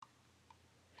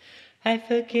I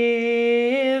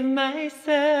forgive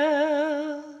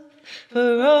myself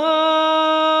for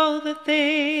all the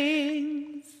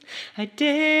things I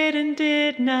did and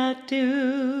did not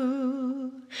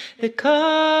do that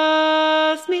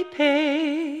caused me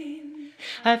pain.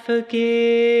 I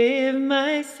forgive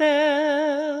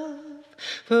myself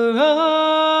for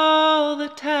all the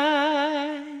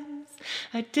times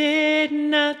I did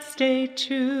not stay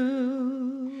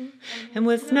true and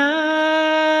was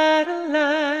not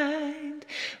aligned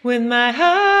with my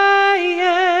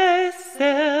highest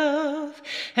self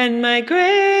and my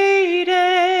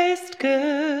greatest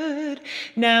good.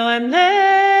 Now I'm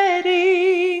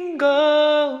letting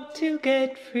go to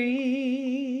get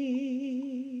free.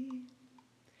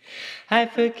 I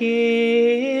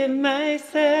forgive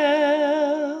myself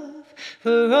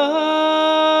for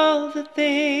all the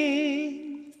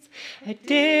things I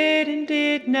did and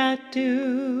did not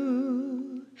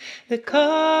do that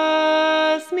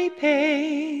caused me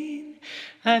pain.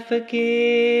 I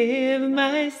forgive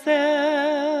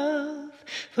myself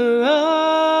for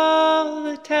all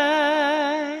the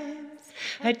times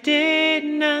I did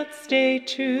not stay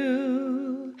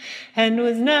true and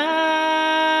was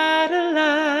not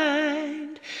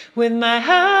aligned with my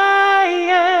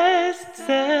highest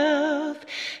self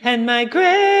and my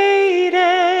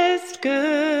greatest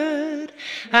good.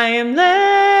 I am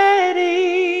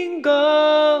letting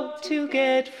go to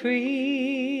get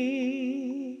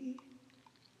free.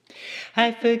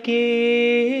 I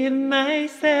forgive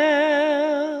myself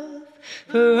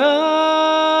for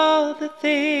all the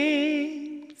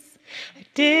things I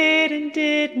did and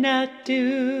did not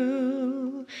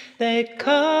do that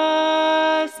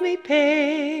caused me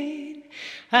pain.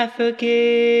 I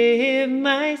forgive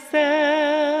myself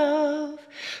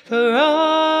for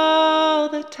all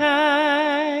the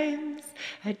times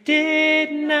I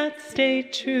did not stay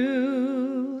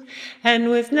true and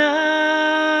was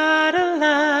not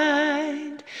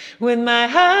aligned with my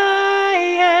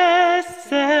highest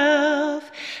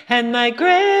self and my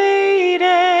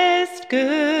greatest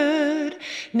good.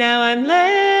 Now I'm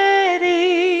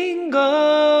letting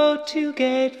go to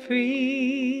get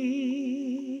free.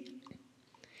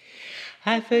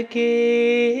 I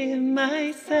forgive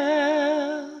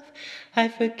myself. I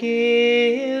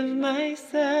forgive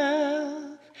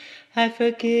myself. I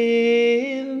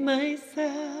forgive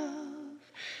myself.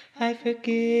 I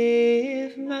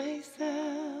forgive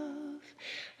myself.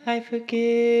 I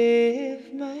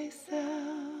forgive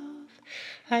myself.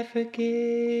 I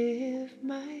forgive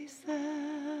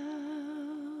myself.